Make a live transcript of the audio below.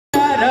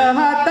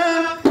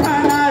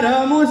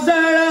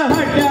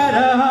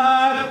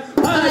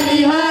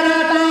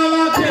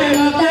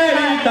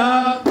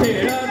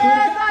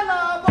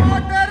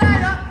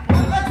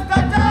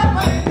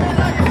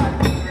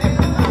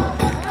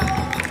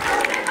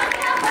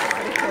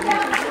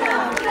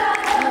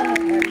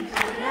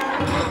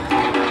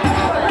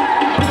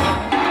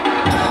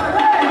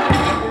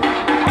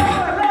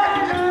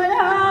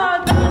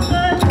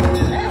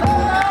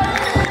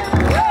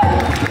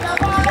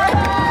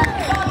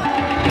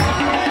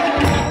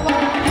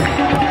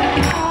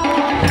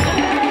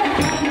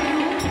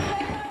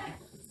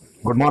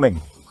Good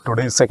morning.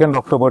 Today is 2nd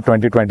October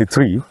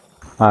 2023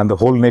 and the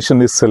whole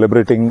nation is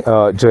celebrating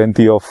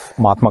Jayanti of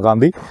Mahatma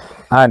Gandhi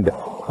and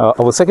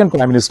our second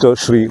Prime Minister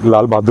Shri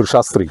Lal Bahadur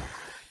Shastri.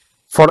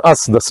 For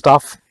us, the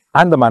staff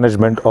and the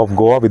management of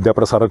Goa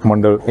Vidyaprasarak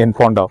Mandal in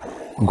Ponda,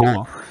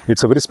 Goa,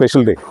 it's a very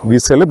special day. We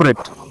celebrate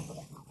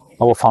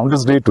our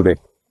Founders Day today.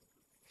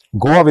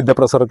 Goa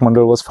Vidyaprasarak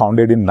Mandal was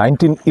founded in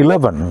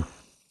 1911.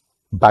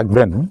 Back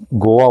then,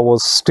 Goa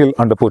was still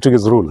under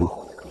Portuguese rule.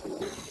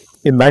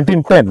 In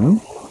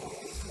 1910,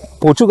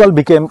 Portugal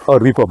became a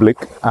republic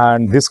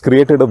and this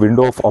created a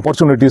window of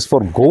opportunities for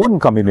Goan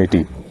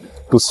community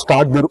to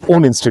start their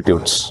own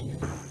institutes.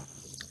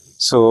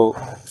 So,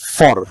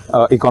 for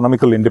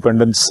economical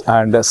independence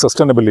and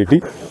sustainability,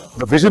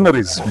 the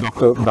Visionaries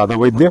Dr. Dada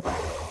Vaidya,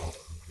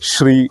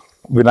 Shri,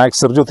 Vinayak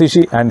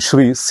Saryotishi and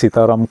Shri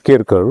Sitaram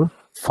Kerkar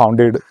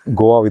founded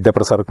Goa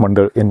Vidyaprasarak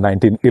Mandal in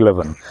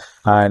 1911.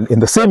 And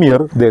in the same year,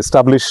 they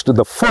established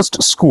the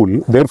first school,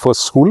 their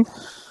first school,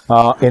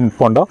 in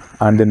Ponda,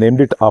 and they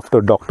named it after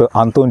Dr.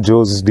 Anton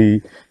Jose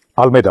de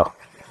Almeida,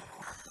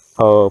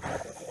 a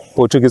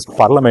Portuguese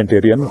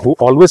parliamentarian who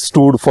always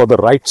stood for the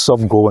rights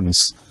of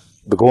Goans.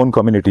 The Goan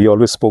community, he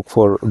always spoke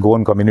for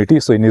Goan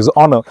community, so in his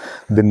honor,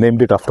 they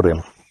named it after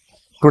him.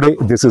 Today,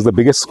 this is the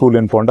biggest school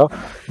in Ponda,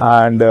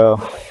 and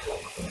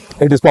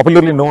it is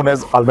popularly known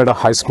as Almeida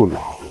High School.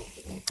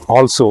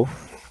 Also,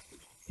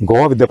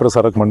 Goa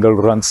Vidyaprasarak Mandal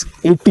runs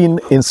 18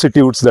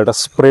 institutes that are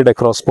spread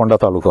across Ponda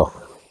Taluka.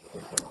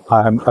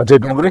 I am Ajay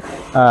Dongre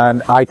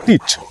and I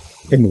teach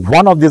in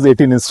one of these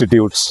 18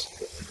 institutes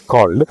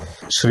called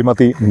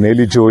Srimati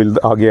Nelly Joel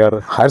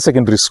Agyar Higher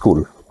Secondary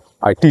School.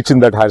 I teach in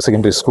that higher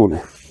secondary school.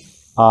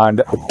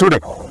 And today,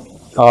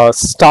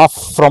 staff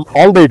from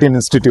all the 18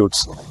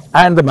 institutes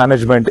and the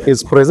management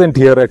is present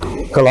here at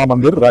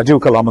Kalamandir, Rajiv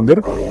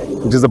Kalamandir,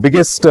 which is the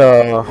biggest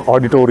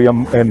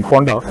auditorium in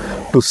Ponda,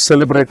 to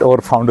celebrate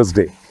our Founders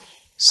Day.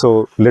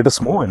 So let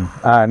us move in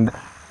and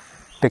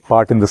take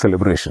part in the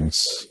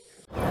celebrations.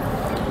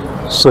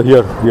 So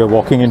here we are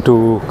walking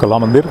into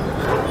Kalamandir.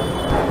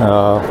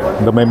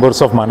 The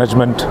members of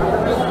management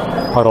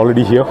are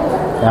already here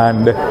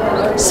and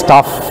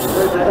staff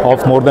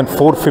of more than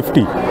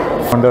 450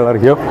 are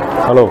here.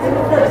 Hello.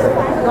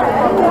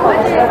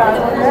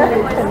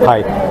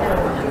 Hi.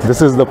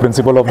 This is the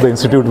principal of the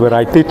institute where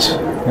I teach,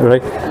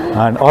 right?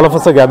 And all of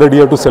us are gathered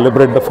here to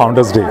celebrate the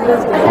Founders Day.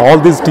 All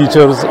these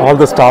teachers, all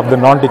the staff, the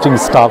non-teaching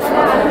staff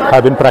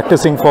have been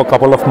practicing for a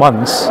couple of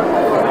months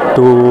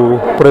to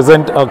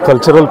present a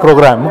cultural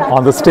program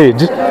on the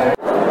stage.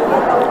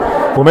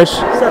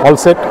 Umesh, all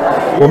set?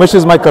 Umesh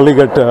is my colleague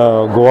at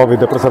Goa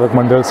Vidyaprasarak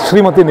Mandal,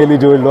 Srimati Nelly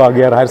Joel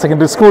Agyar Higher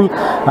Secondary School,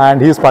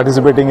 and he is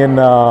participating in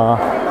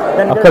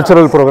a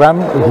cultural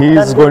program. He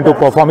is going to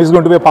perform, he is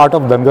going to be a part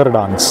of Dangar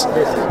dance.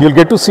 You'll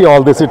get to see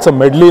all this. It's a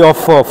medley of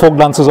folk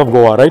dances of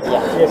Goa, right?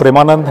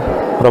 Premanand,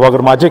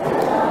 Prabhagar Magic,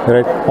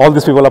 right? All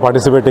these people are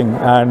participating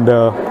and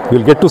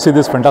you'll get to see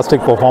this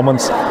fantastic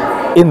performance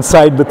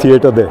inside the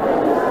theatre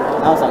there.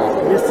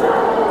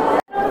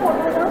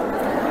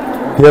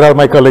 Here are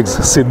my colleagues,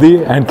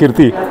 Siddhi and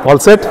Kirti. All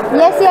set?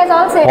 Yes,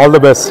 all set. All the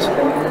best.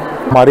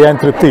 Maria and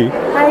Tripti.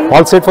 Hi.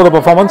 All set for the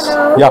performance?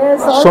 Hello. Yeah.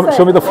 Yes,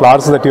 show me the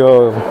flowers that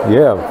you're...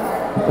 Yeah.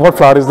 What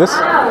flower is this?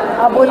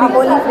 Aboli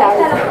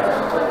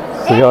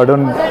flowers. So you're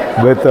done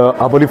with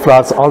Aboli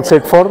flowers. All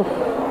set for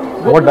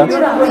what dance?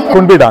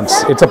 Kunbi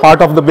dance. It's a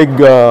part of the big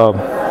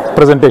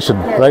presentation,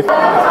 right?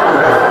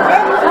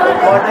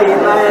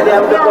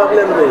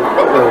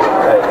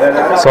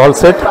 So all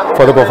set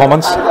for the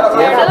performance.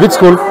 Which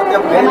school?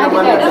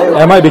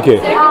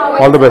 MIBK.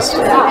 All the best.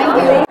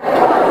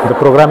 The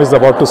program is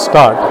about to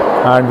start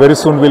and very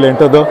soon we'll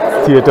enter the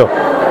theatre.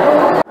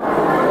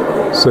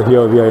 So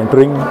here we are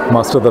entering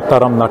Master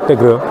Dattaram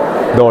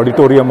Natyagraha, the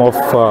auditorium of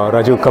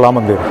Rajiv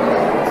Kalamandir.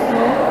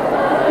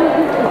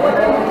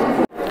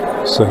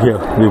 So here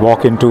we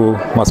walk into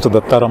Master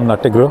Dattaram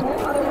Natyagraha,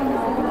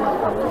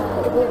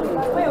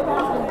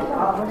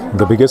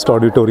 the biggest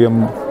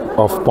auditorium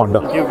of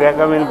Ponda.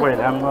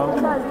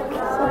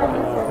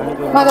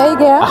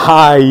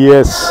 Hi,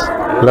 yes.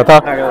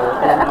 Lata.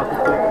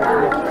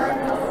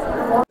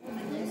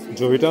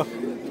 Jovita,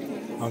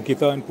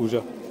 Ankita and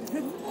Pooja.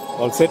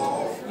 All set?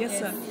 Yes,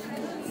 sir.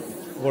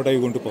 What are you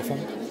going to perform?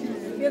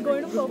 We are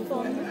going to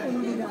perform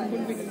Kunbi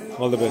dance.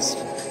 All the best.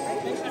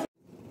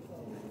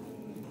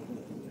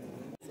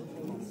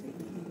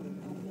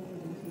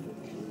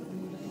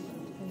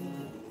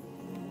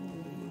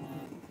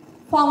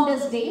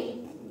 Founders Day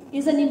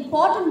is an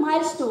important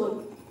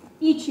milestone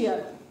each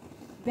year,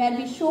 where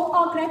we show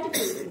our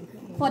gratitude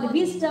for the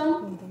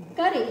wisdom,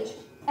 courage,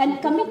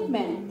 and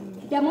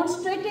commitment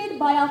demonstrated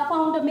by our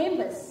founder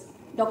members,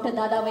 Dr.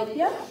 Dada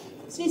Vaidya,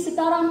 Shri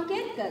Sitaram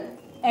Kerkar,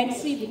 and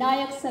Shri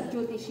Vinayak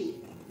Saryotishi.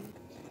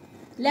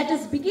 Let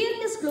us begin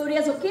this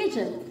glorious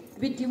occasion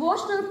with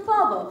devotional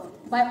fervor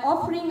by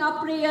offering our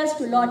prayers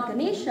to Lord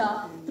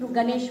Ganesha through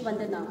Ganesh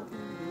Vandana.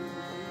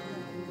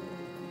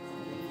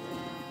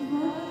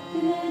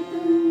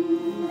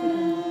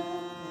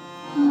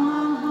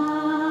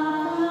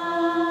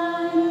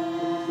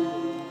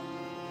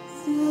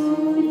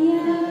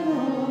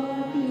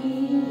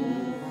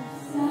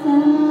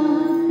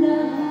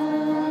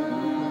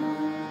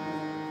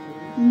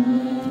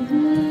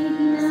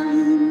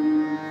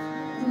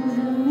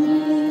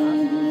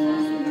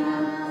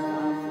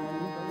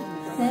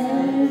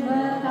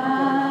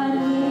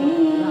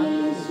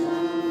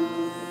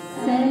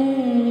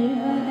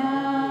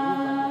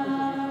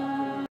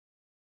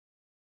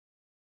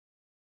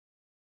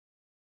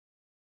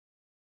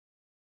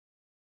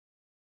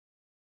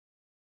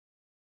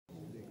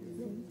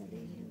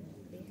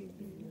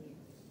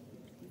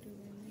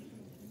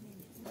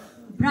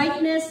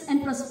 Brightness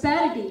and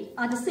prosperity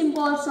are the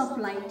symbols of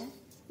light.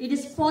 It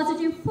is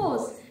positive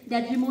force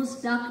that removes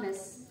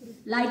darkness.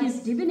 Light is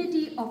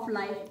divinity of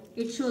life.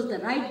 It shows the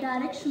right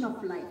direction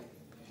of life.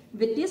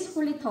 With this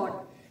holy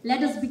thought,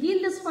 let us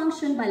begin this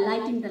function by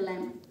lighting the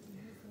lamp.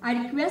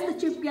 I request the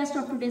chief guest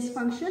of today's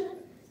function,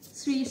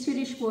 Shri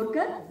Shirish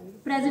Porkar,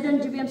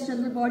 President GVM's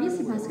General Body,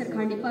 Shri Bhaskar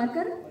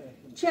Khandiparkar,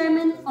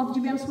 Chairman of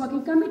GVM's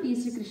Working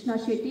Committee, Shri Krishna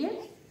Shetty,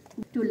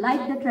 to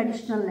light the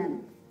traditional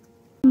lamp.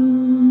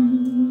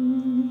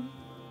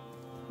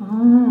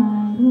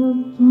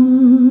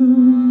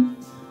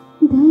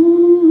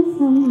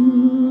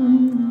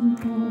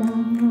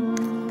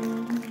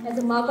 As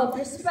a mark of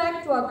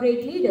respect to our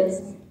great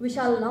leaders, we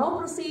shall now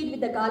proceed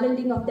with the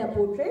garlanding of their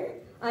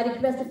portrait. I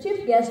request the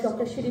chief guest,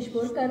 Dr. Shirish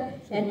Porkar,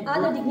 and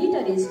other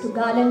dignitaries to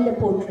garland the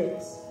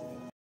portraits.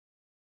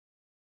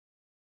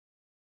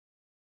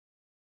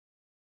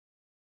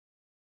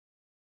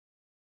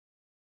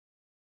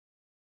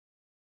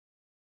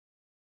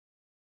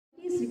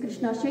 Shri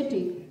Krishna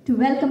Shetty to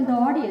welcome the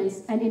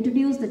audience and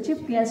introduce the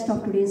chief guest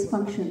of today's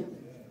function.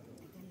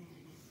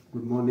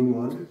 Good morning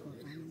all.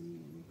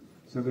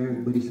 सगळ्यांक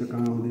बरी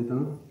सकाळ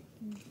उलयतां.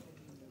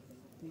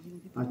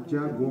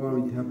 आजच्या गोवा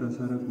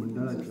विद्याप्रसारक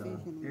मंडळाच्या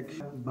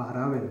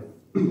 112व्या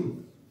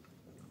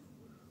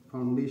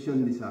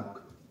foundation दिसाक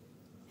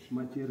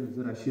माचयेर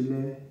हजर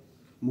आशिल्ले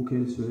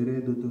मुखेल सोयरे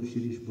दोतोर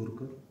शिरीश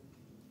बोरकर,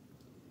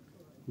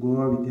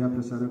 गोवा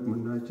विद्याप्रसारक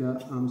मंडळाच्या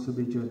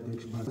आमसभेचे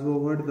अध्यक्ष भाजो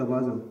व्हड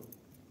दबाजो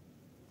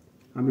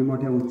आमी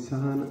मोठ्या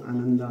उत्साहान,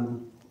 आनंदान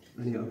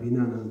आनी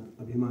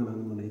अभिमानान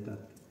मनयतात.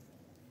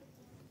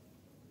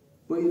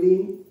 पयलीं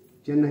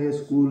जेन्ना हें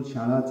स्कूल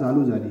शाळा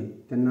चालू जाली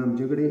तेन्ना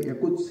आमचे कडेन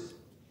एकूच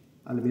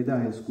आल्मेदा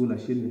हायस्कूल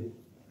आशिल्लें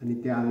आनी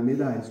त्या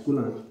आल्मेदा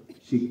हायस्कुलांत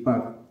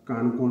शिकपाक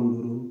काणकोण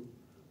धरून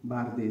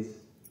बार्देस,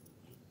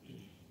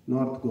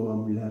 नॉर्थ गोवा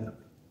म्हणल्यार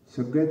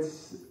सगळेच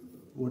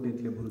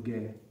वटेंतले भुरगे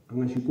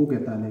हांगा शिकूंक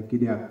येताले,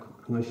 कित्याक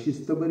हांगा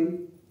शिस्त बरी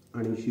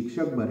आनी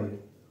शिक्षक बरे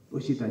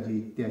अशी ताजी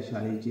त्या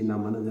शाळेची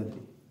नामना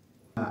जाली.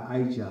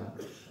 आयच्या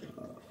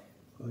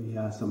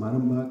ह्या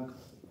समारंभाक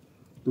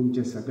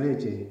तुमचे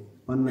सगळ्यांचे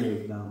पुन्हा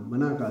एकदा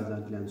मना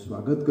काळजांतल्यान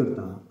स्वागत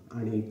करता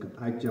आनी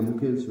आजच्या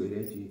मुखेल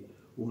सोयऱ्याची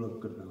वळख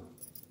करता.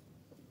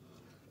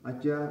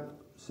 आजच्या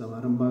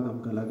समारंभाक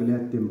आमकां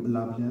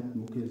लाभल्यात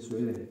मुखेल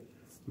सोयरे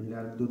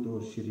म्हणल्यार दोतोर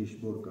शिरीश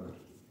बोरकर.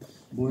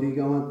 बोरी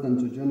गांवांत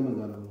तांचो जन्म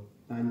जालो.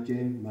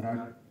 तांचें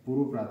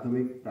पूर्व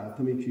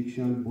प्राथमीक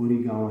शिक्षण बोरी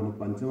गांव आनी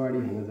पंचवाडी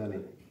हांगा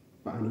जालें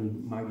आनी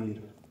मागीर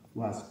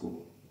वास्को.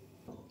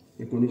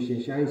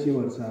 1986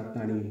 वर्सा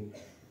तांणी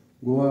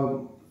गोवा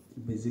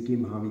वैजकी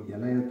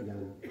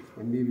महाविद्यालयांतल्यान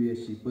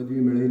MBBS ची पदवी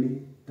मेळयली.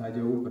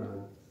 ताज्या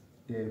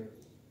उपरांत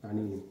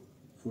तांणी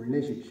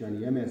फुडलें शिक्षण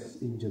MS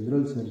इन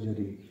जनरल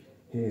सर्जरी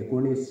हे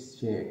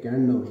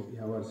 1991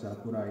 ह्या वर्सा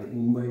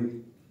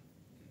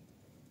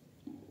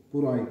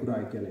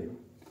पुराय केलें.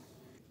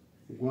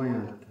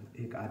 गोंयांत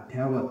एक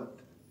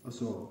अध्यावत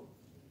असो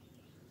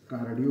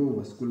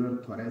कार्डिओवस्कुलर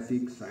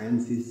थोरॅसिक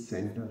सायन्सीस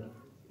सेंटर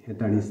हें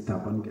तांणी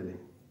स्थापन केलें.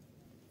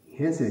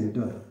 हें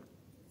सेंटर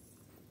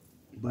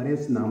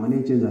बरेंच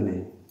नामनेचें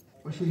जालें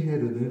अशें हे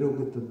हृदयरोग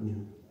तज्ञ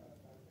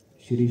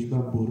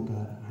शिरीशबाब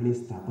बोरकार हांणी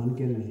स्थापन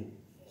केल्लें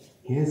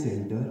हें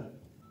सेंटर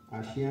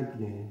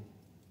आशियांतलें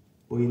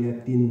पयल्या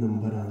 3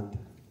 नंबरांत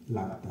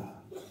लागता.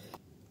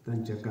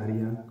 तांच्या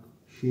कार्याक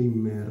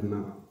शीम मेर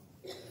ना.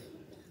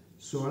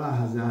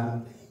 16,000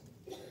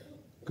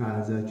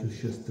 काळजाच्यो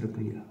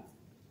शस्त्रक्रिया,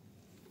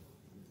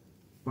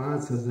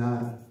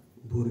 5,000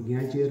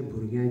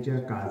 भुरग्यांच्या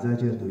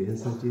काळजाच्या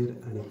दुयेंसाचेर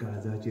आनी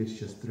काळजाचेर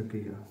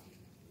शस्त्रक्रिया,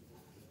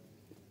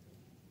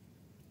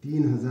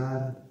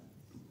 3,000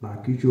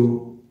 बाकीच्यो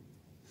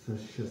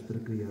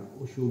शस्त्रक्रिया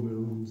अश्यो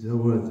मेळून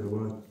जवळ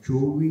जवळ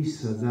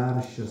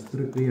 24,000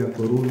 शस्त्रक्रिया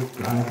करून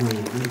काळज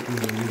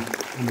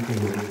आमकां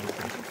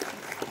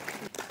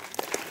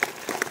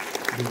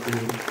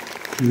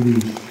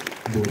शिरीश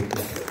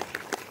बोलतो.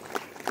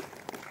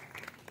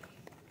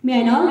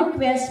 May I now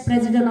request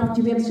President of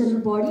GVM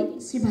Central Body,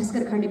 Shri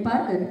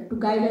Parkar, to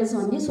guide us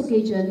on this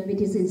occasion with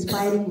his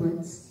inspiring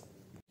words.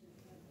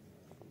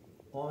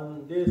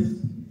 On this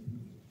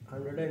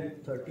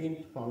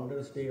 113th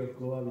Founders Day of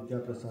Goa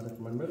Vidyaprasarak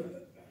Mandal,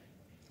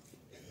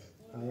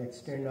 I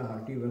extend a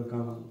hearty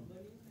welcome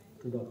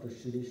to Dr.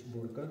 Shri,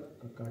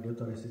 a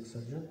cardiothoracic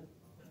surgeon.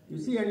 You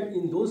see, and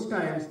in those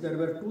times there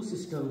were two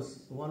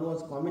systems. One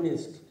was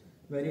communist,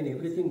 wherein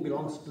everything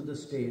belongs to the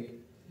state,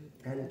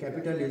 and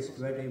capitalist,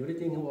 where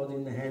everything was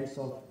in the hands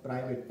of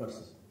private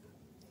person,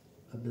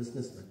 a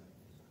businessman.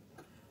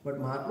 But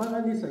Mahatma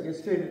Gandhi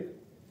suggested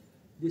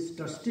this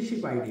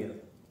trusteeship idea,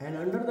 and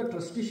under the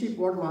trusteeship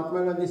what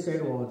Mahatma Gandhi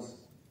said was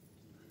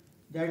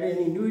that an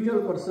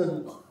individual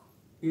person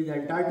is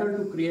entitled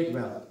to create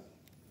wealth.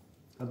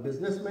 A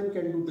businessman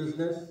can do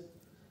business,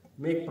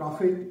 make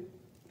profit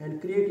and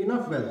create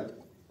enough wealth.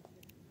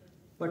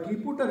 But he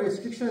put a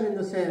restriction in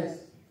the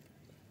sense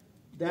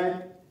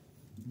that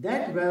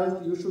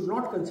wealth you should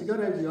not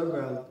consider as your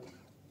wealth,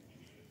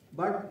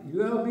 but you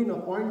have been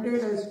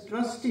appointed as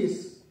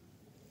trustees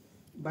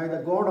by the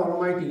God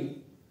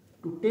Almighty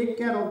to take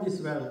care of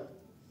this wealth,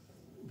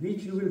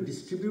 which you will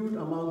distribute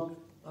amongst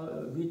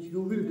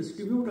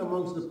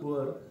the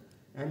poor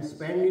and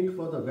spend it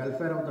for the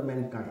welfare of the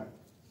mankind.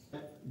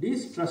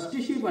 This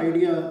trusteeship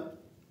idea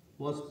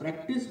was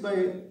practiced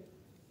by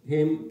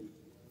him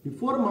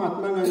before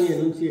Mahatma Gandhi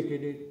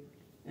enunciated it,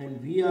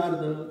 and we are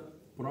the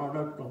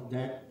product of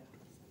that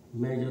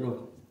measure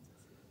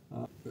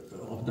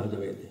of Dada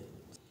Vaidya.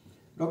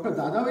 Dr.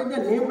 Dada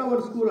Vaidya named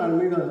our school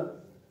Almeida,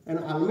 and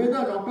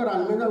Dr.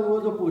 Almeida, who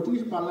was a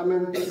Portuguese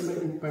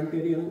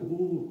parliamentarian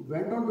who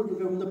went on to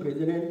become the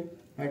president,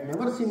 had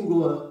never seen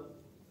Goa,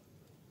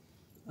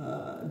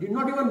 did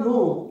not even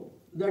know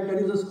that there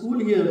is a school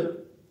here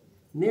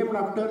named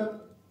after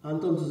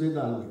Anton Jose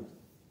de Almeida.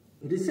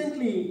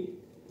 Recently,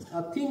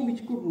 a thing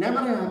which could never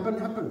have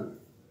happened.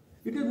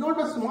 It is not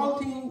a small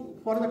thing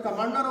for the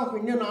commander of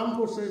Indian Armed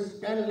Forces,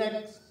 10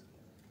 lakhs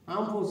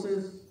armed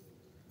forces,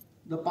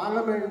 the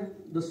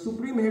parliament, the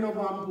supreme head of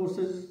armed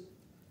forces,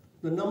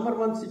 the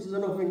 #1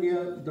 citizen of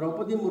India,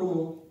 Draupadi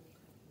Murmu.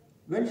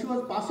 When she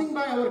was passing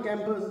by our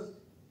campus,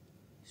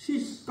 she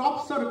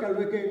stops her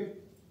cavalcade,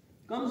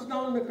 comes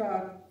down the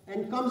car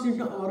and comes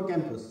into our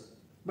campus.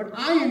 But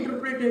I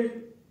interpret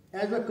it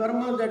as a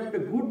karma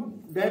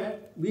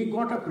that we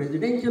got a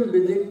presidential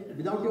visit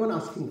without even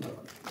asking for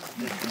it.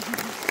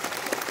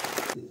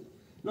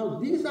 Now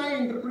this I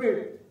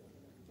interpret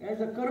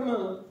as a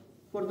karma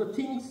for the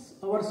things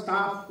our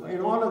staff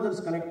and all others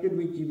connected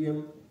with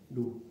GVM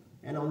do.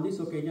 And on this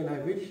occasion I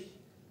wish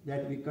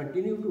that we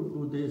continue to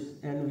do this,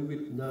 and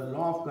the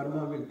law of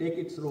karma will take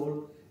its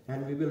role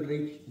and we will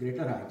reach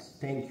greater heights.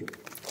 Thank you.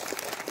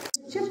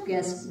 Chief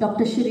guest,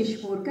 Dr. Shri,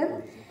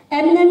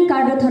 eminent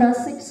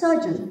cardiothoracic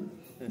surgeon.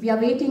 We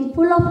are waiting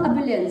full of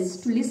ebullience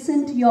to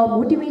listen to your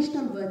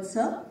motivational words,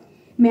 sir.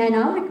 May I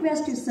now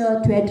request you,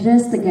 sir, to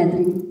address the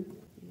gathering.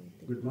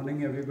 Good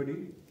morning, everybody.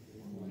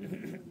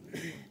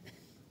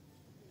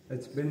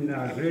 It's been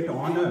a great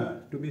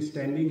honor to be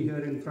standing here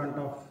in front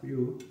of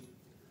you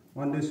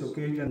on this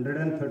occasion,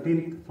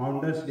 113th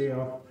Founders Day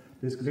of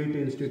this great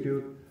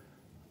institute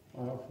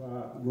of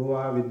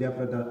Goa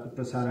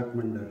Vidyaprasarak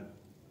Mandal.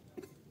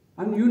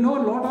 And you know,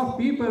 a lot of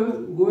people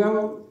who have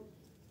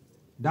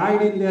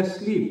died in their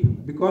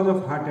sleep because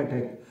of heart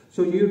attack.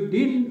 So you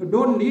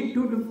don't need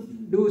to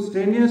do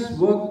strenuous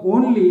work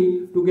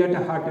only to get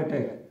a heart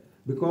attack,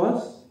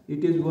 because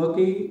it is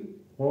working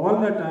all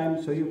the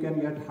time, so you can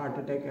get heart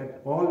attack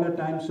at all the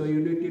time. So you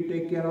need to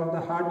take care of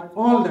the heart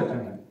all the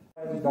time.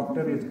 As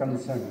doctor is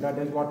concerned, that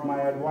is what my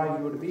advice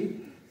would be.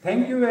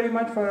 Thank you very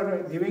much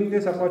for giving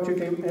this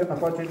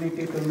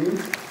opportunity to me.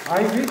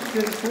 I wish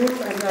the school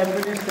and the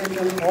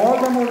administration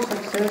all the more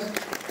success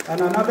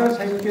and another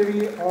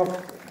century of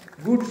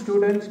good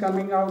students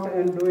coming out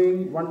and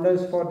doing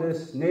wonders for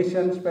this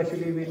nation.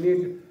 Especially we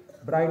need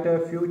brighter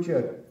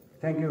future.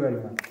 Thank you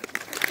very much.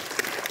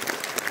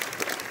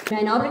 May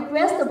I now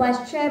request the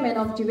Vice Chairman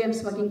of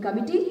GVM's Working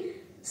Committee,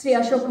 Sri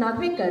Ashok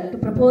Nagvekar, to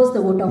propose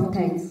the vote of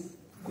thanks.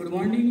 Good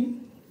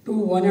morning to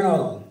one and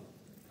all.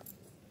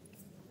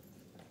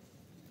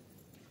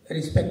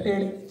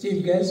 Respected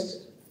Chief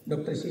Guest,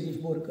 Dr. Shri,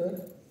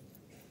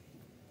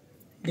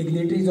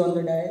 dignitaries on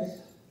the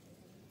dais,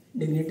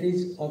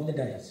 dignitaries of the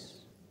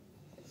dais.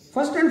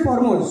 First and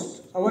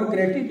foremost, our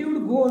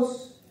gratitude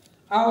goes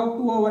out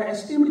to our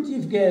esteemed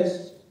Chief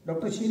Guest,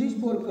 Dr. Shri,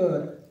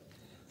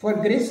 for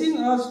gracing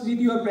us with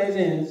your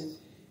presence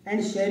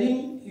and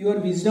sharing your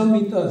wisdom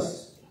with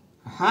us.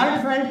 A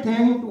heartfelt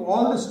thanks to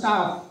all the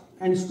staff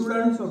and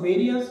students of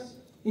various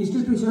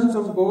institutions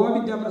of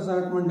Goa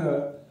Vidyaprasarak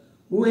Mandal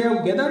who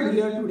have gathered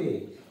here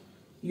today.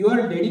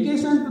 Your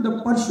dedication to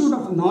the pursuit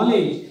of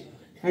knowledge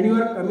and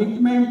your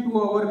commitment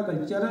to our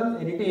cultural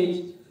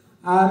heritage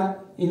are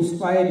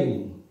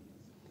inspiring.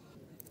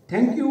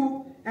 Thank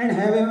you and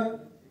have a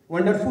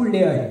wonderful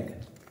day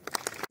ahead.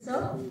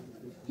 Sir,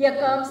 here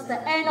comes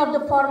the end of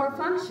the formal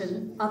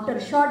function. After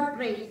a short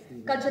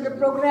break, cultural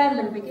program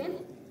will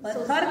begin.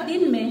 पर हर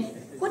दिन में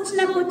कुछ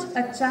न कुछ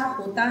अच्छा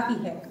होता ही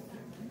है।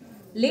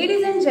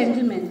 Ladies and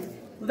gentlemen,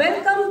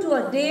 welcome to a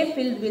day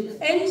filled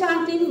with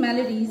enchanting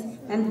melodies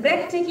and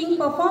breathtaking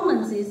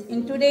performances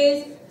in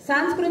today's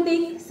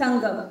Sanskritik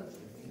Sangam.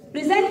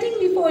 Presenting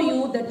before you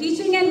the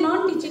teaching and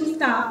non-teaching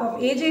staff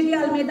of J. De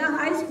Almeida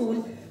High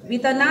School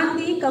with a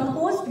Nandi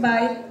composed by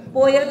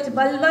poet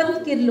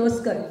Balwant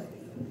Kirloskar.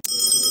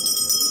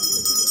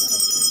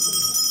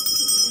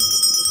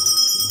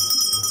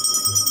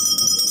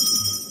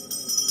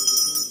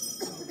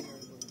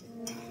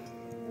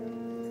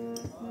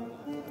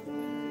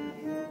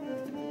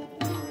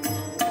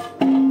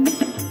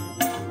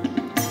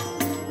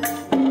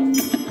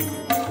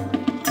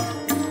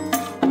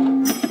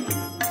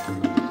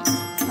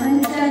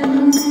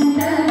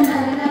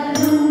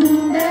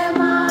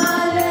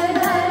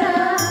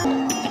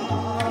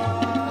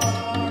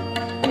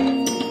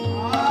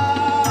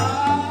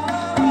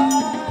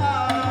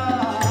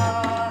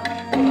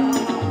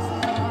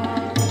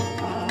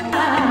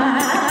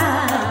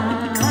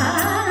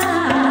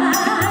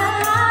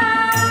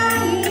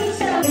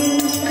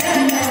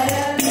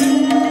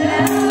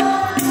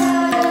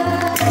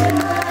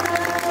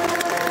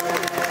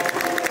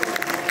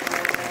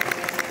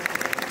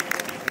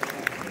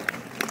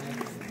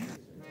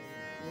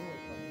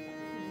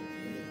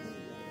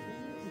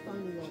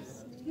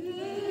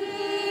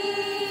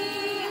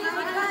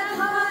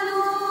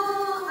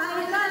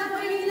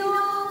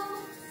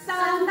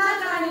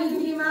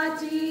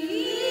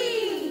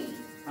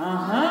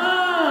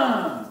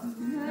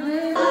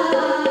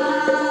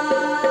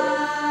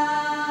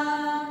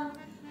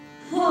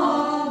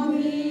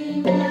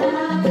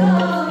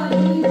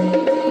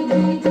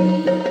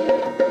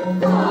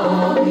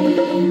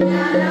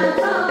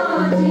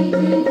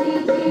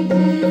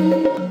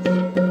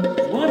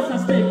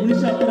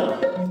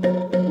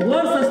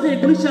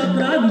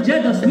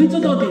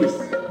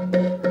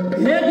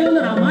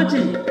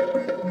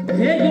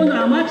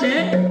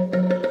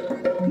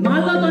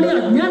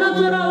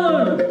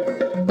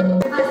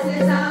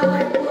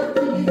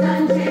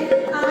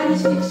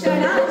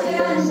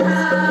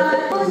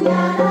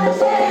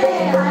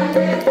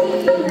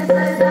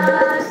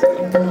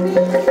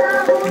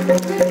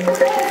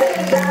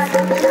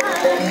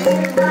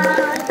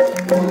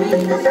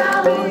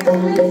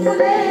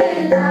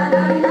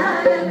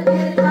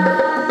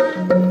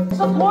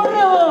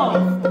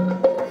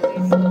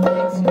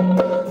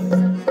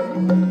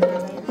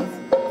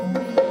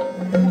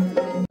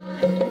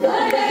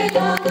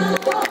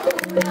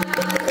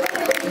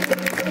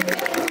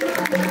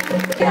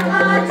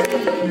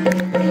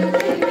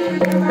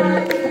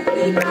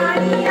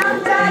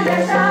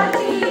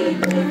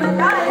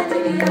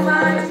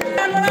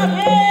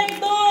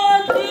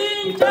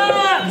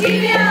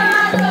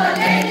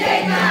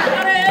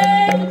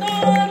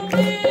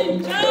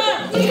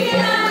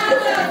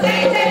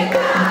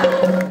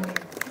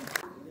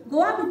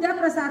 Goa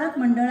विद्याप्रसारक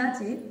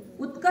मंडळाचे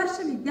उत्कर्ष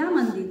विद्या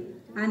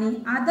मंदिर आणि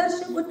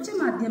आदर्श उच्च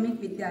माध्यमिक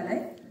विद्यालय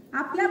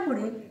आपल्या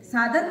पुढे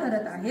सादर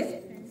करत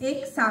आहेत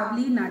एक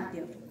सावली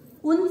नाट्य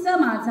उंच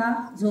माझा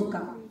झोका।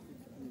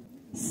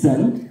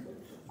 सन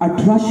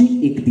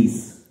 1831,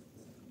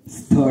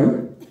 स्थळ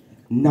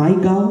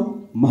नायगाव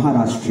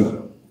महाराष्ट्र।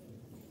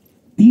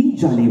 3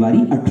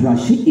 जानेवारी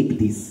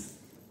 1831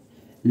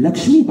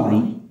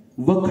 लक्ष्मीबाई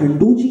व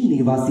खंडोजी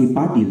नेवासे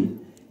पाटील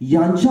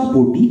यांच्या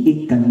पोटी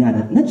एक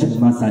कन्यारत्न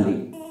जन्मास आले।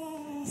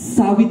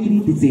 सावित्री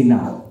तिचे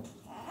नाव।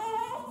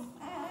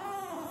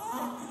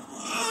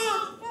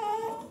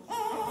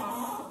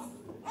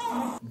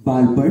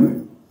 बालपण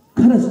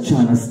खरंच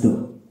छान असतं।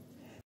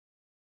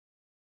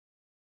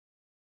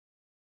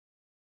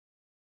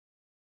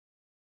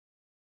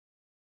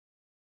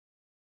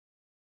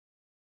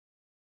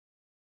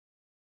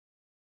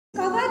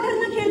 कवा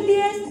धरण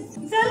खेळतीयस?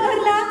 चल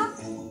घरला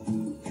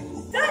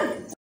चल।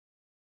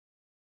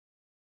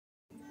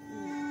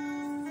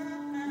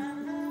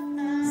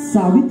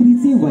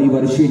 सावित्रीचे वय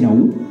वर्षे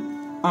 9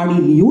 आणि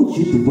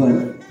नियोजित वर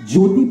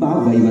ज्योतिबा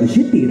वय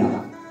वर्षे 13।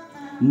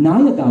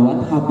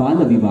 नायगावात हा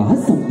बालविवाह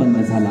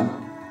संपन्न झाला।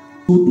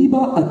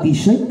 ज्योतिबा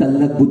अतिशय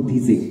तल्लख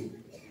बुद्धीचे,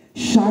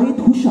 शाळेत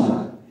हुशार,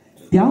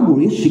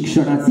 त्यामुळे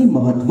शिक्षणाचे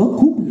महत्त्व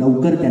खूप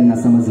लवकर त्यांना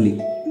समजले।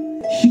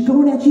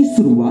 शिकवण्याची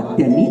सुरुवात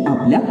त्यांनी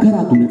आपल्या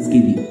घरातूनच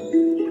केली।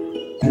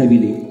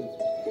 ठरविले,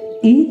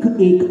 एक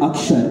एक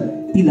अक्षर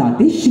तिला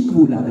ते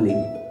शिकवू लागले।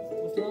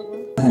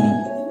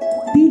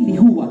 ती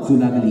लिहू वाचू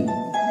लागली।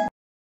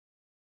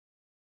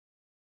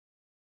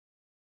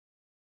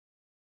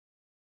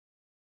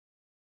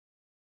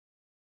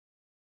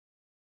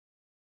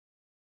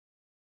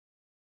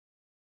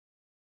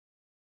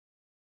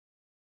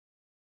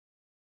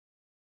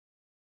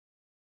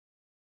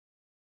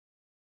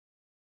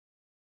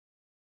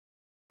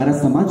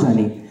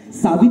 समाजाने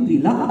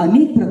सावित्रीला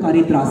अनेक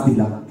प्रकारे त्रास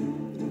दिला।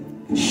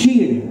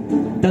 शेड,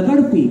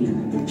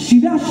 दगडफेक,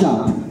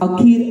 शिव्याशाप,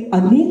 अखेर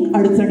अनेक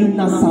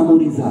अडचणींना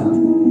सामोरे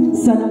जात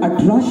सन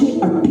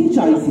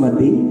 1848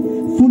 मध्ये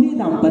फुले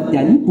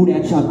दाम्पत्यांनी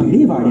पुण्याच्या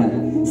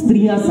भिडेवाड्यात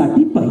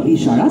स्त्रियांसाठी पहिली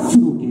शाळा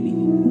सुरू केली।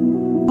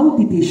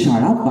 तिथे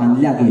शाळा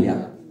बांधल्या गेल्या।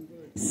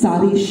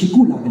 सारे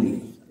शिकू लागले.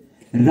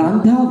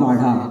 रांधा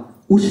वाढा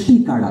उष्टी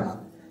काढा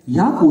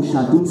या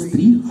कोशातून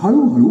स्त्री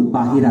हळूहळू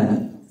बाहेर आली.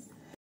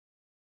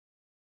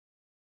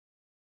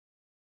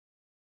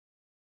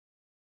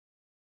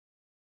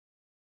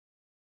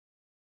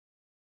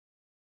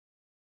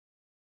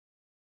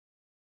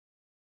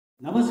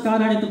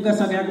 नमस्कार आणि तुमका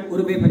सगळ्यांक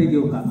उर्बे फरी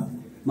दिवका.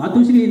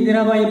 मातुश्री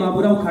इंदिराबाई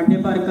बाबूराव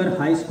खांडेपारकर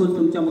हायस्कूल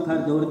तुमच्या मुखार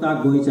दवरता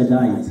गोंयच्या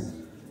दायज.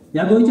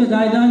 या गोंयच्या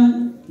दायजान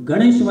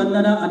गणेश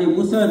वंदना आणि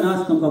मुसळ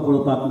नाच तुमकां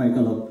पळोवपाक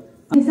मेळटलो.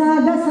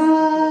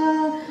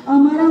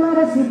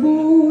 अमरवरसि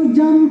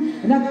पूज्यं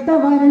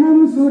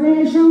रक्तवर्णं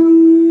सुरेशं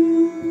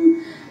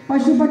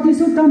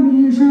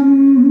पशुपतिसुतमीशं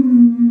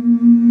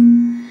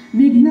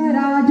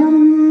विघ्नराजं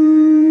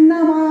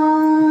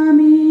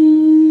नमामि.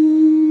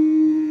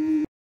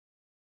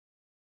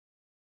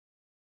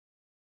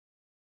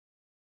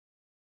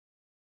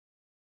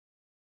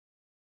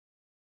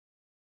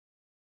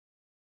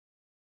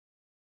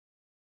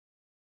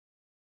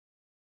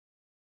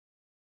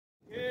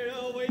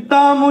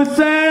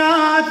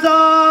 मुसळाचो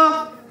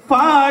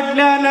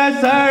फाटल्यान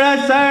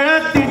सळसळ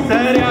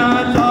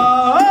तिसऱ्याचो.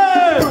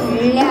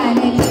 फुडल्यान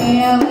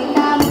खेळ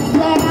वयता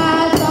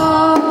मुसळाचो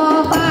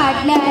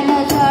फाटल्यान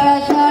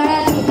सळसळ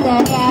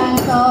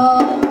तिसऱ्याचो.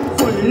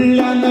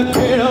 फुडल्यान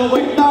खेळ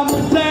वयता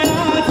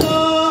मुसळाचो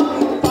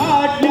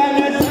फाटल्यान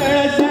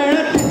सळसळ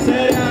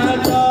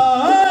तिसऱ्याचो.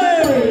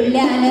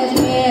 फुडल्यान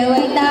खेळ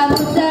वयता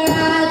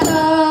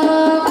मुसळाचो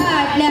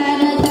फाटल्यान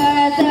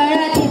सळसळ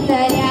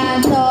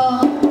तिसऱ्याचो.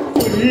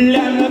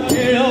 फुडल्यान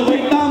खेळ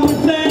वयता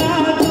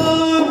मुसळाचो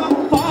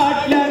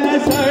फाटल्यान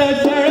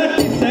सळसळ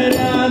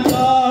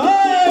तिसऱ्याचो.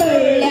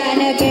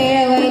 फुडल्यान खेळ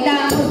वयता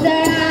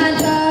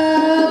मुसळाचो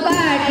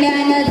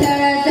फाटल्यान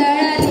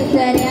सळसळ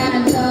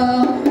तिसऱ्याचो.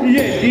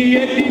 येती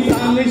येती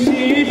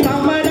सांगशी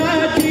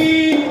समराची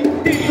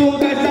तितू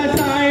कसा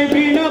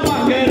सायबीन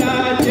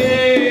भांगराचे.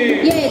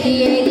 येदी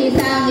येदी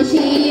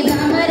सांगशी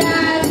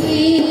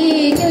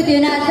भ्रमराची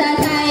तुझुनाचा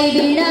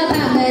सायबीण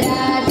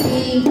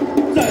भांगराची.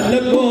 चल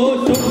गो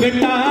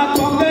सुगटा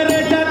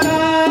काँग्रेस जाता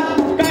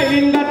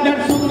कालिंगातल्या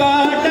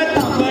सुंगाट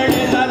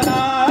तांबडे जाता.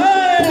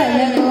 चल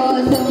गो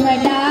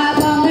सुंगटा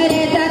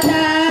काँग्रेस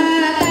जाता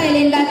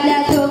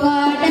कालिंगातल्या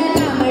सुंगट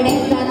तांबडे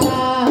जाता.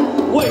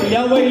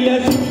 वयल्या वयल्या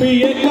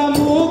शिपी एक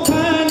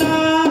मुखाना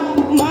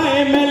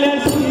माय मेल्या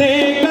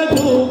सुनेक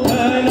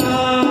दुखना.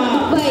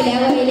 वयल्या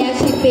वयल्या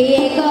शिपी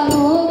एक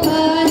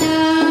मुखना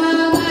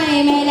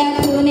माय मेल्या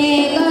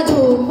सुनेक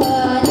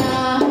दुखना.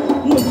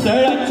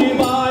 मुसळाची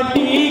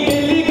वाटी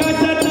गेली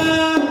घसता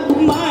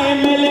माय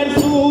मेल्या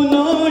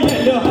सुनो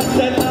येलो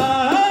हसता.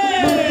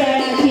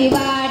 मुसळाची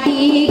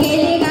वाटी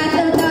गेली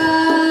घासता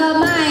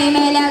माय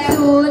मेल्या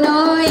सुनो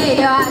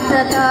येलो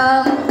हसता.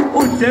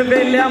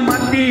 उजवेल्या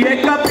माती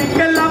एक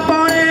पिकला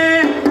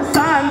पोळे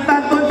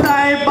सांतातून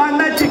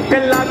साहेबांना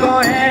चिकला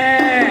गोहे.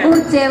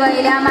 उच्चे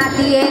वयल्या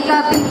माती एक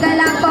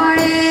पिकला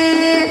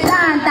पोळे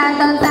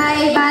सांतातून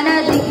साहेबान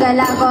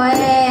जिकला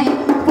गोये.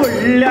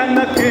 फुडल्यान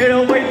खेळ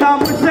वयता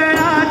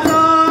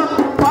मुसळाचो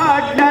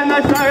फाटल्यान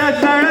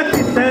सळसळ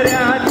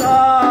तिसऱ्याचो.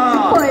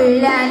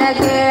 फुडल्यान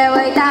खेळ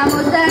वयता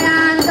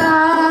मुसळाचो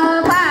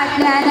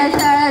फाटल्यान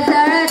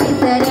सळसळ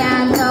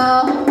तिसऱ्याचो.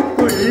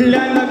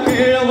 फुडल्यान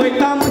खेळ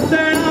वयता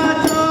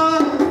मुसळाचो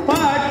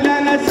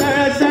फाटल्यान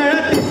सळसळ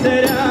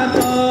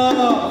तिसऱ्याचो.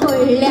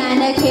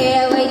 फुडल्यान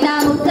खेळ वयता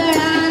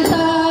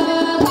मुसळाचो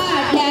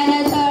फाटल्यान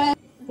सळ.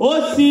 ओ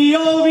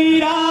सियो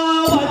वीरा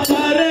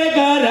वचरे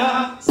घरा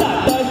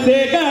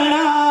सातशे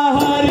गणा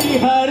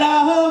हरिहरा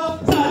हो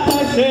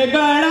सातशे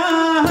गणा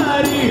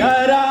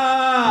हरिहरा.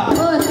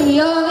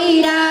 ओसियो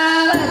वीरा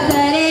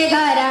वसरे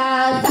घरा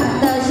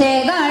सातशे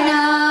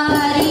गणा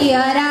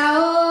हरिहरा.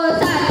 ओ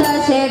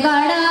सातशे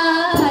गणा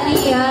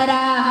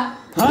हरिहरा.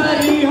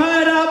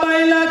 हरिहरा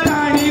बैल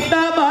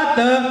काणीता भात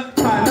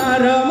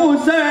खाणार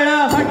मुसळ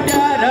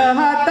हट्यार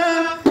हात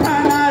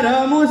खाणार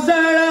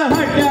मुसळ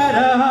हट्यार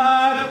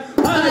हात.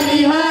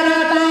 हरिहरा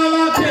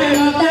तावा खेळ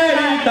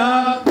खेळता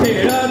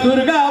खेळ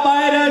दुर्गा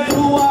बाहेर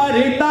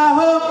सुवारिता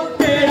हो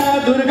खेळ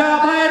दुर्गा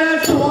बाहेर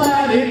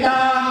सुवारिता.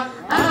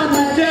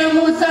 आमचे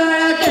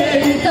मुसळ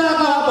खेळीचा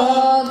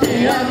बाबो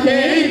खेळ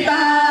खेळीता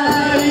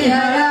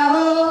हरिहरा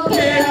हो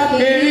खेळ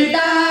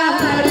खेळीता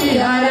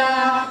हरिहरा.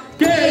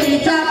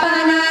 केळीच्या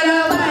पानार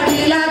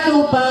वाढीला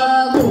तूप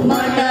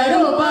घुमट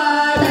रूप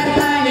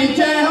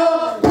दरकाणीचे हो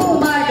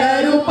घुमट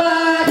रूप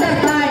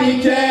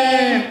दरकाणीचे.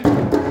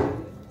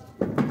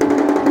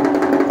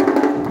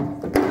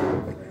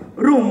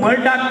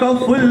 रुमडाक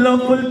फुल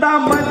फुलता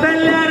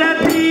मदल्या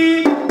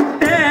रती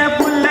ते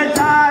फुल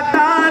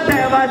जाता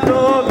देवाचो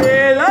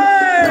बेल.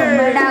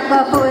 रुमडाक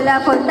फुल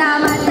फुलता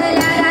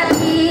मधल्या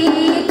राती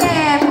ते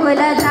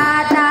फुल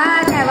जाता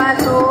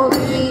देवाचो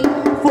बी.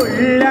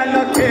 फुडल्यान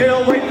खेळ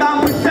वयता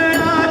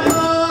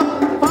मुसळाचो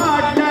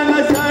फाटल्यान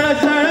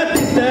सळसळ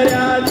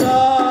तिसऱ्याचो.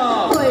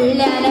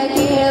 फुडल्यान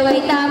खेळ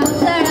वयता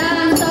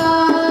मुसळाचो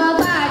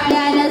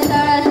फाटल्यान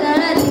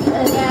सळसळ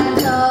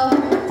तिसऱ्याचो.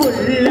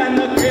 फुडल्यान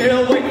खेळ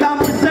वयता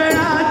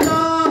मुसळाचो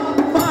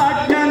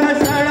फाटल्यान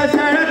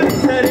सळसळ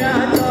तिसऱ्याचो.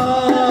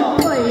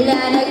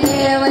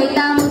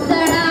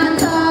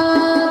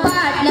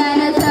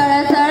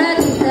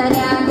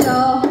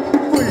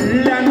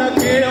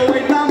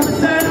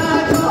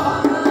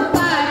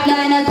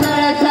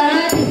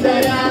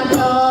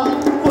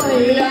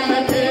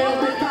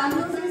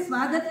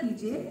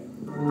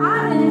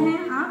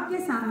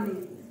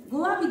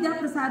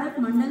 प्रसारक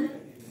मंडल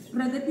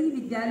प्रगति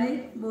विद्यालय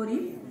बोरी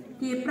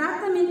के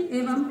प्राथमिक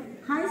एवं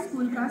हाई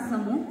स्कूल का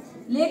समूह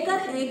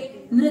लेकर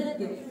एक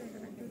नृत्य।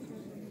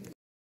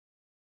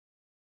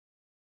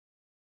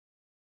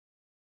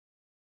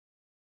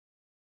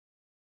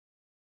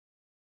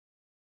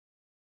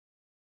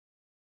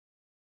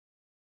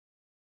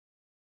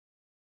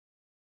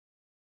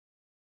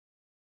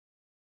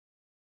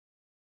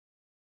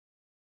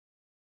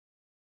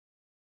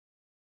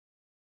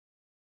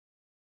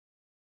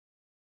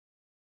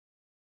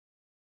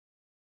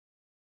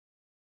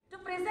 To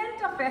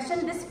present a fashion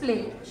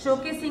display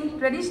showcasing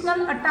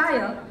traditional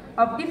attire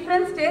of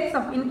different states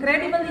of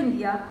incredible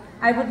India,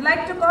 I would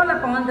like to call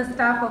upon the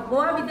staff of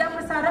Goa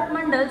Vidyaprasarak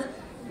Mandal's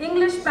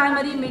English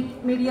Primary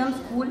Medium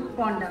School,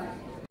 Ponda.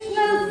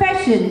 Traditional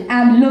fashion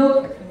and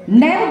look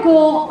never go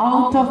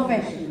out of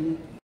fashion.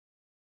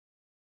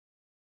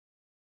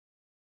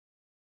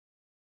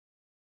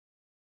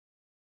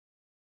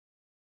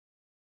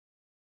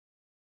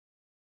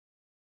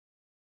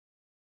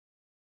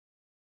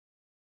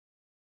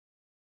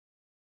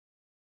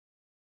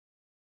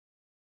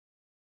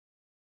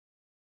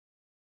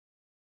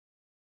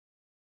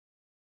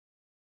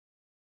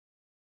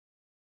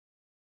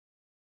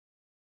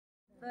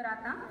 तर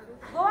आता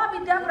गोवा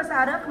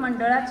विद्याप्रसारक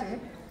मंडळाचे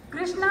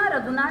Krishna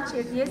Raghunath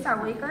Shetye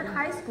Sawaikar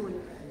high school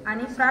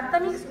आणि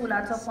प्राथमिक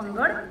स्कूलाचो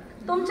पंगड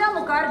तुमच्या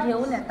मुखार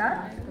घेऊन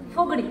येतात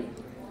फुगडी।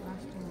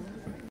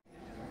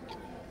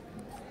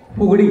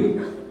 फुगडी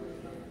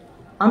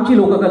आमची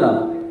लोककला।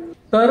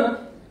 तर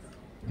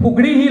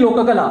फुगडी ही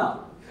लोककला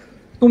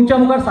तुमच्या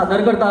मुखार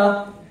सादर करता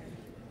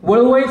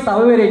वळवय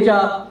सावयवेरेच्या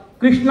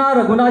कृष्णा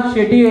रघुनाथ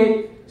शेट्ये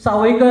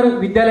सावयकर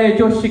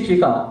विद्यालयाच्यो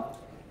शिक्षिका।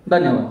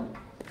 धन्यवाद।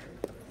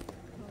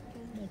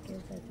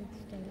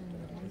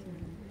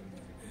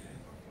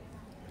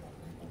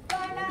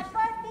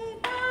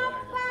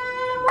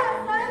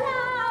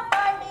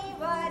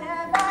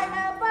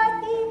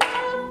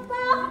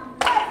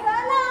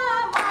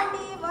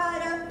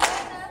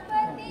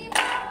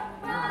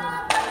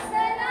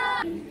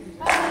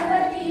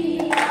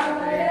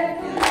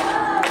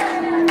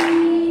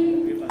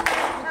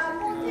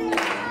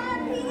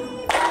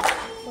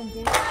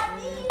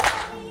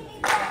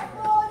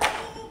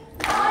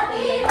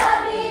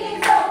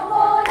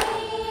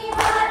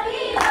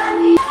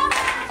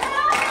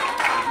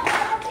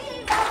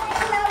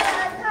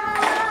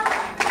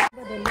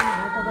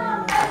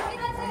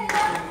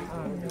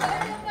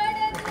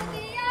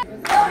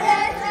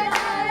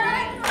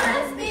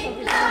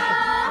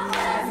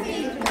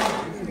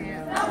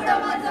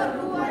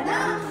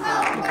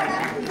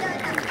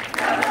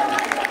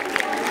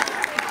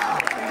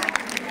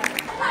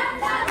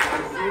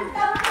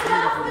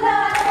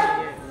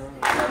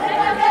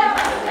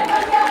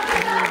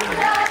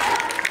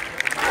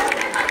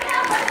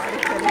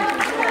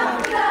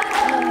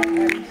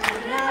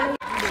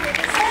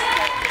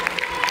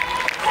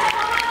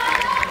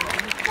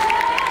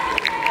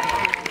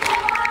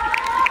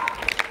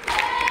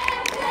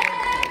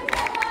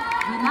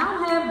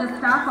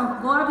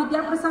 Goa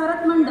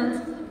Vidyaprasarak Mandal's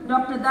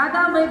Dr.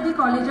 Dada Vaidya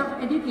College of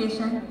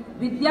Education,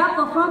 Vidya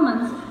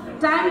Performance,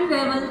 Time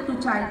Travel to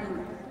Childhood.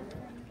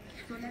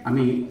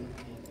 आम्ही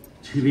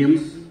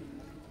GVM's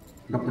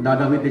डॉक्टर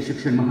दादा वैद्य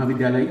शिक्षण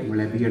महाविद्यालय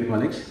म्हळ्यार B.Ed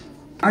कॉलेज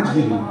आज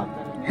ही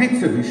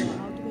हेच विश्व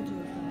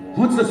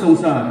होच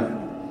संसार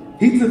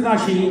हीच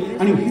काशी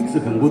आणि हीच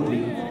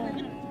गंगोत्री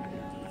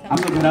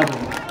आमच्या घरावर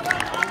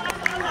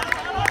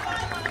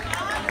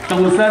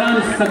संसारान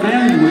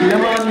सगळ्यात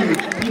मूल्यवान आणि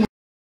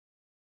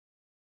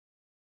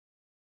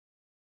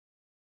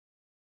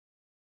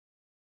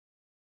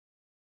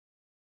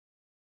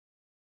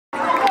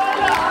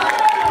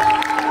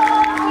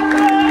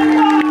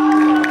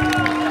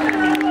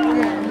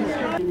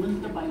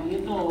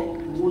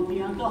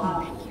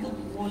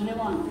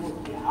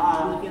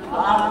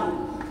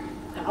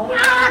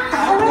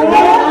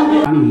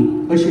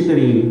अशी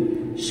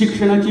तरेन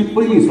शिक्षणाची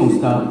पहिली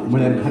संस्था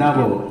म्हळ्यार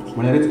घरावो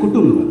म्हळ्यारच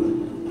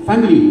कुटुंब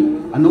फॅमिली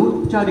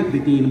अनौपचारिक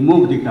रितीन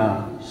मोग दिता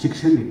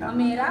शिक्षण दिता।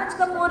 हमें राज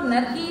कपूर,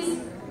 नरगिस,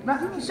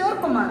 किशोर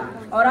कुमार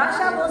और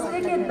आशा भोसले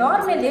के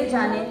दौर में ले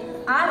जाने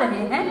आ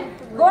रहे हैं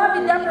गोवा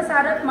विद्या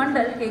प्रसारक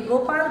मंडल के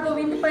गोपाल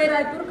गोविंद पै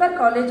रायपुरकर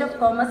college of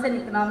commerce and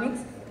economics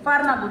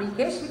फार्नागुड़ी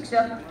के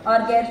शिक्षक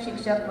और गैर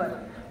शिक्षक वर्ग।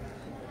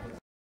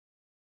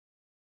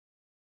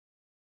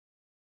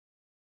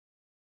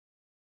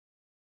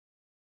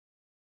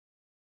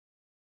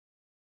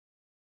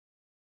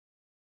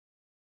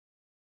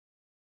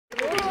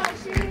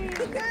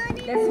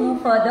 Let's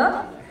move further.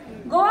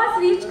 Goa's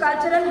rich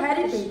cultural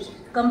heritage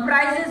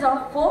comprises of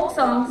folk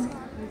songs,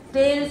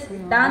 tales,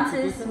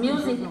 dances,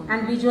 music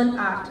and visual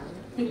art.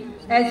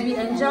 As we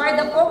enjoy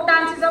the folk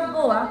dances of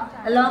Goa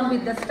along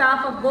with the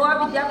staff of Goa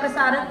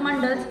Vidyaprasarak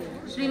Mandal's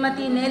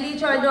Srimati Nelly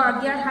Choido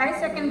Agyar High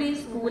Secondary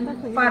School,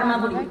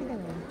 Farmagudi.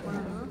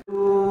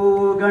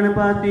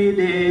 Ganpati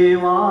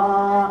देवा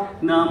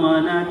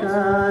नमन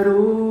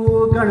करू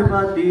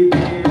गणपति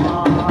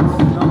देवा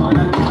नमन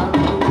करू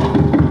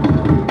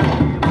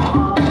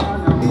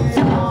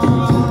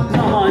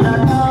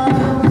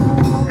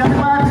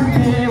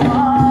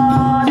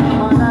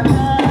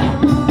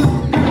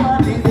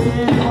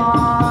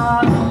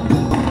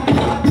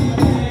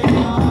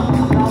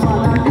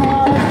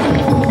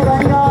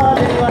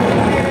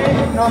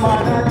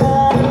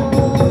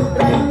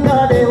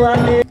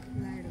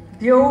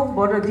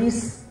उगडीस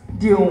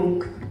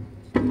दिवंक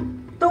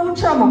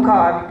तुमच्या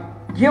मुखार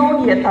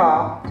घेवन येता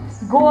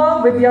गोवा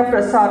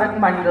विद्याप्रसारक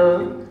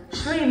मंडल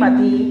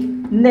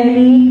श्रीमती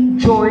नेली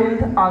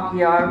Joel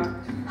आग्यार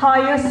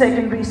higher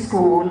secondary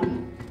school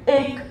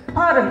एक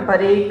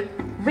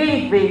पारंपरीक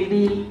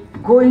वेगवेगळी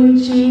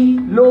गोंयची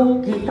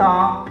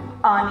लोकगीतां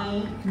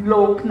आनी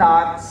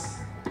लोकनाच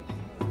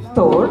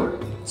तर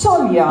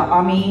चलया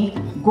आमी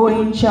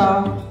गोंयच्या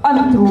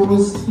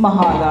अंत्रूज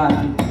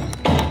महालान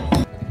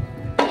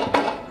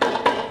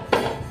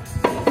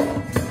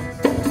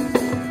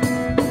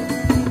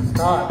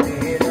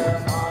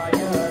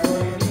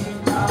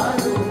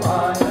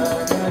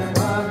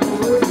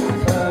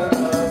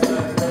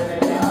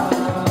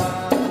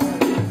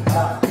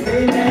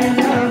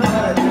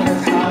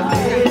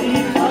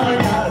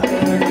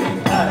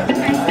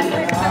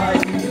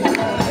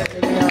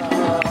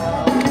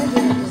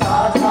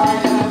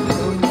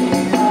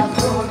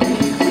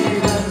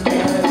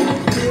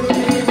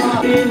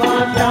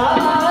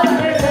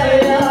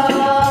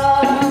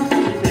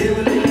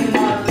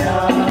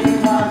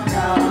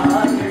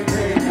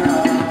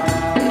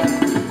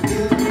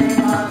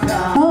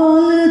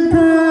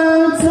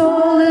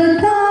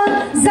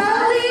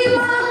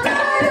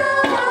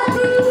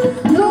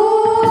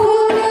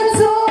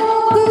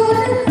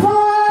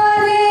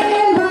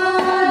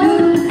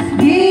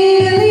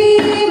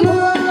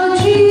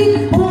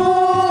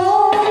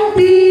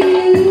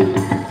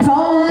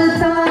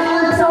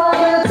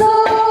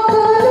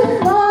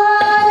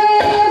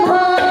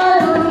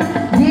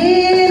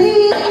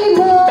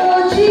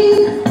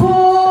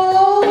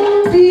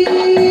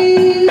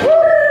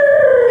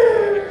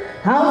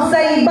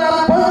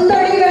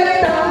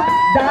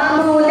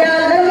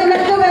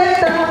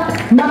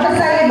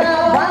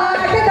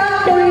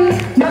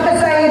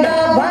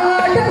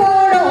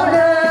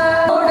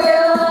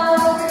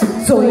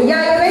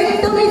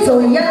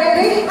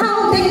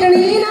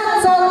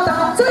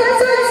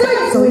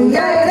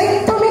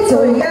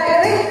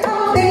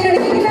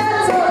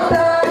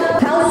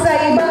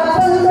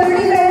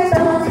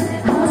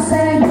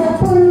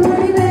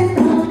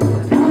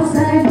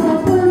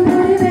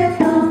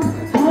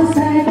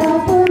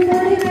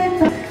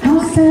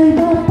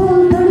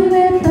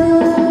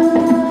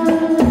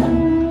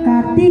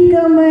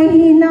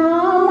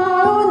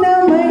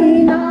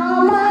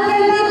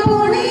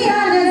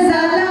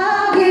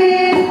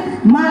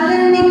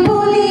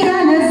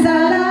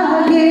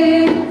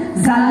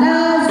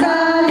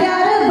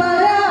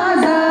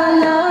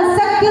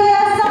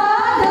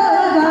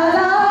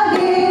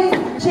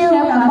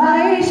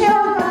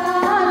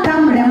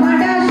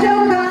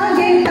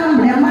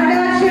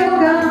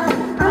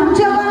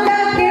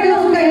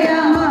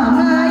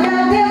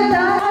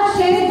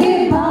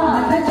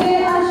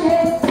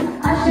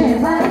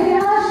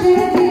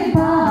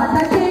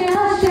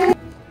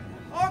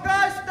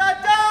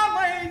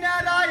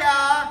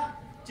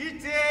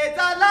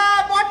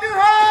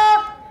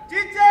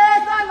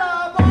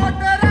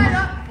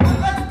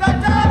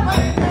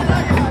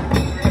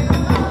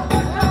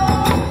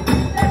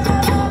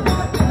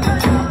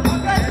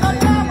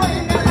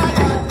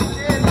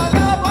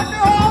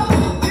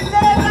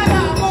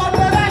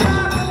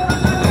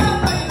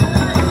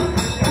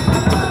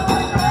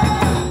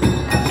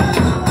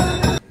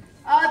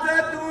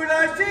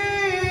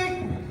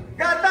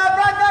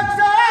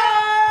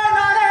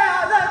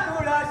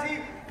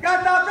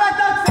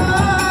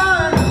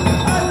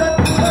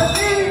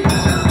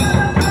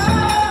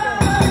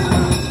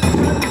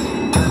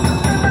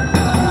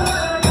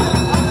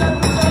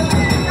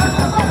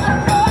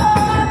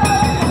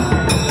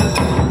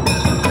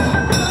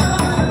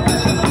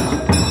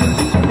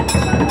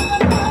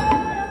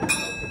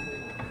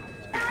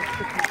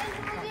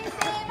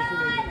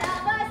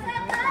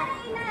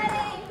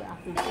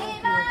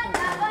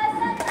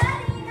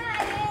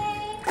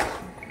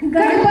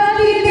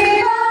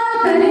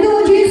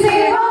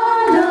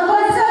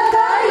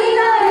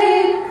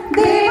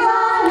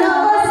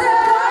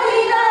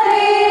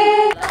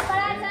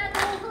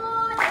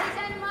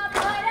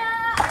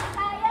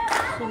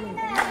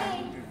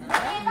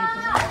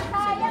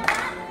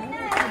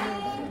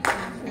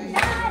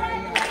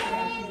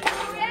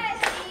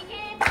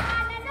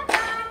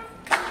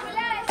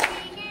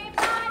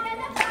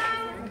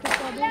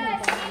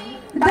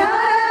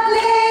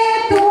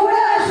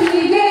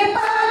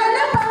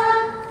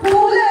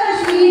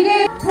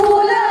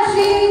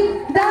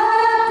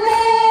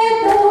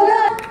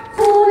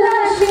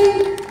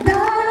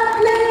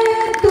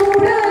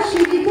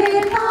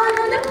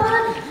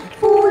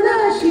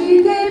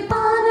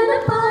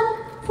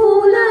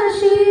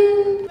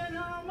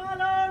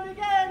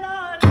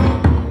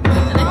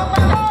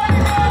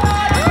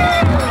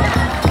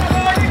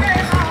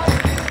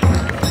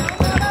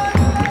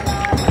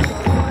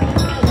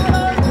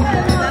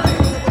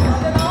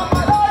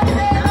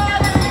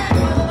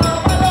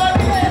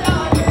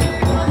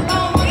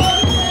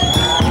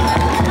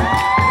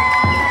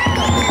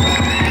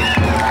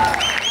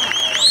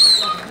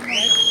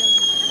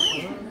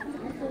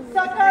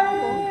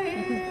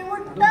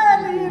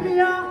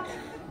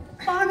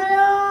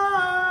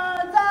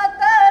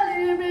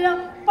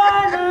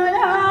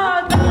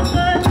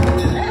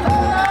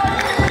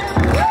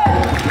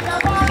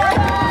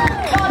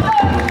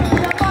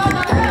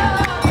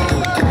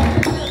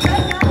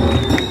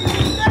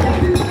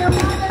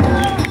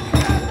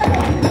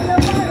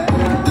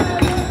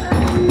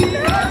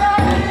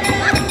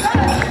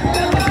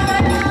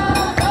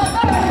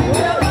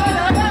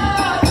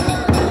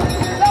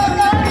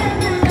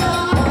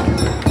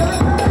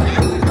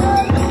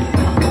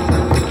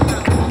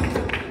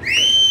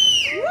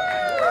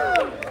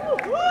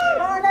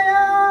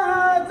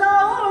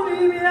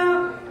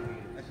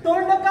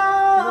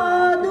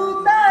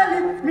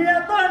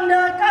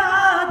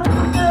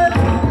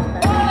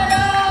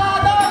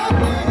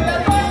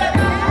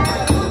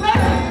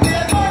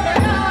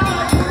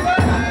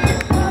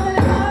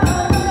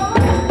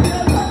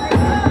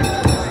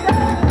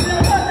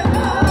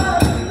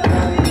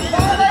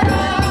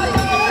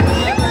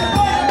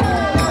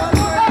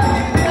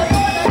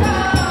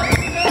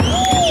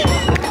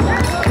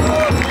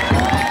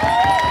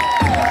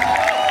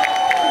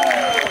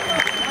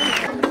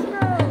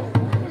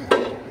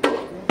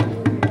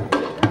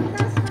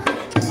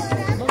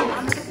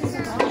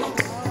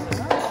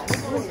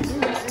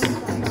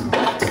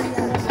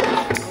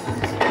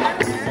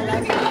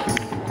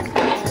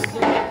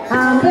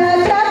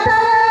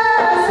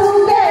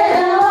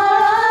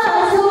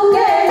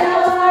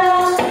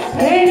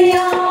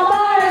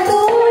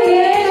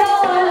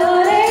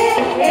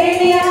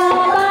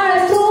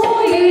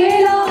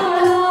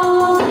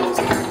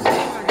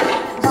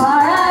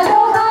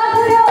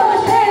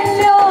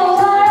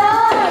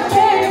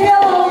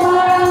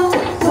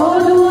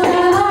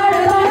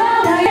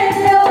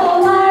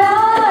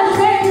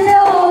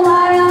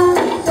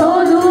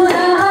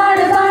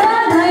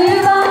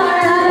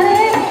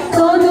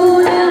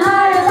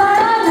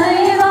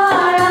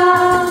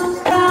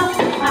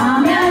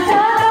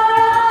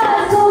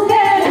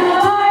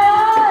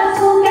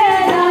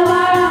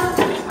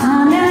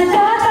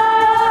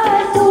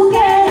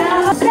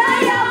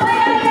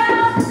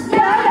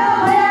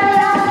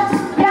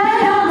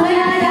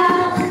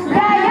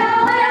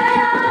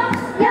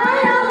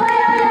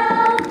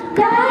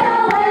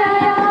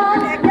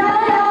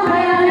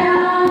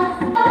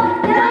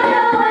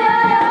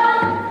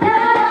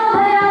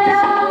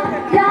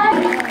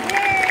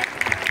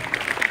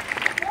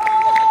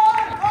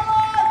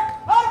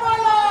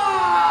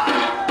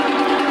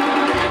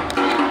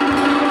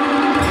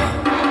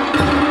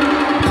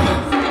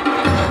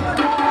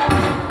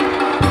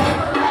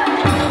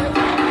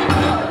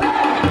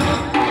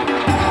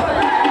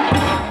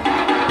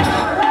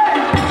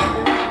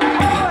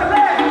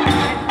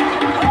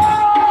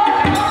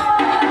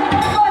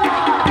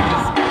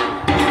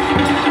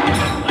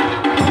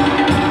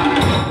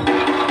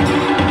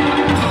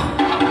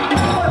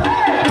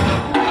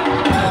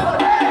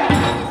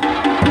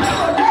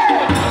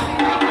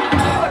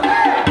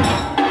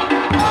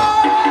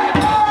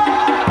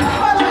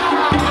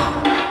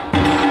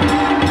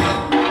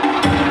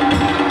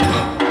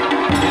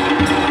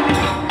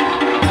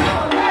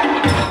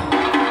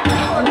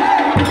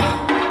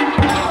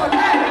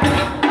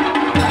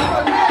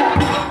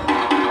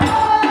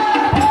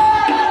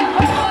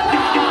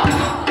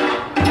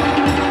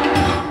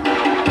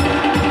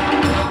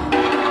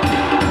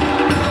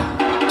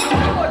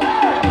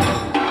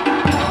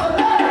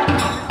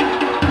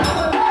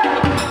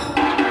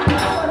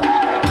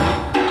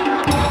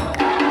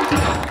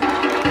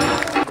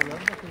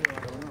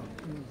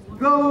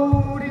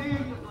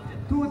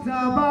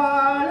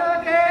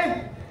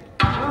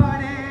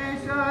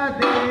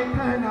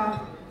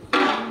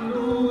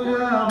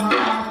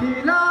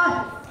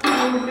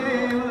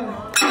देव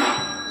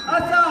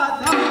असा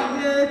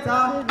जागेचा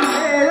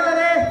खेळ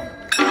रे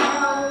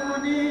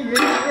पाहुणी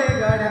येते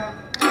गड्या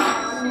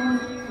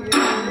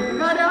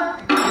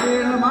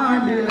खेळ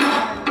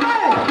मांडला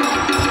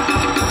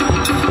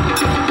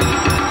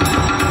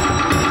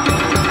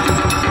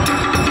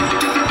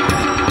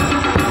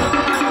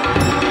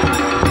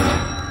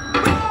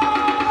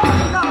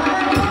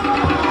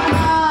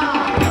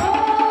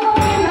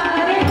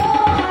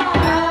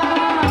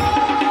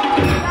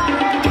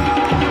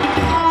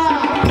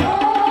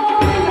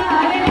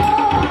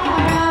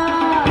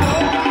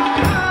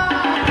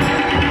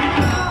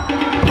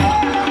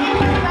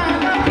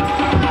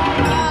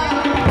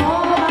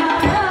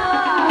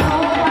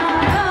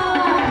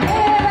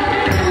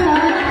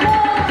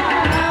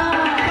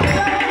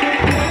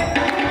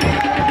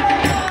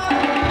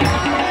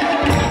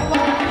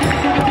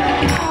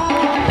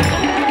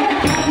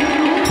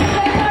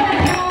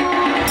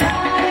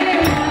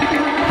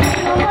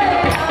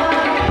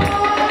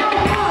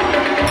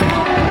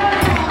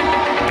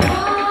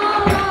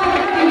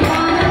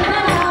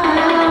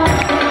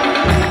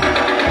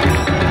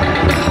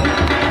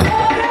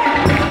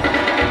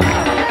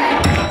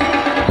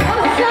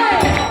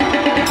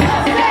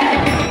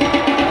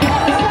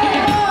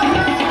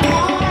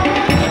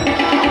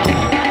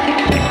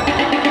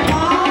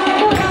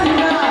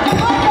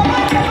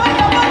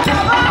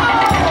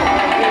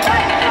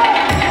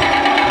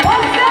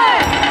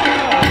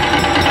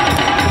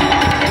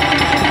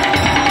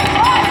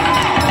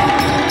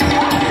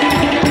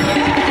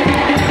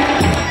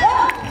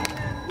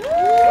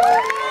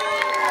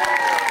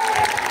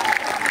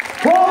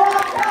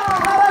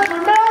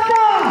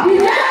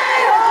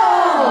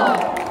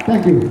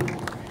Thank you.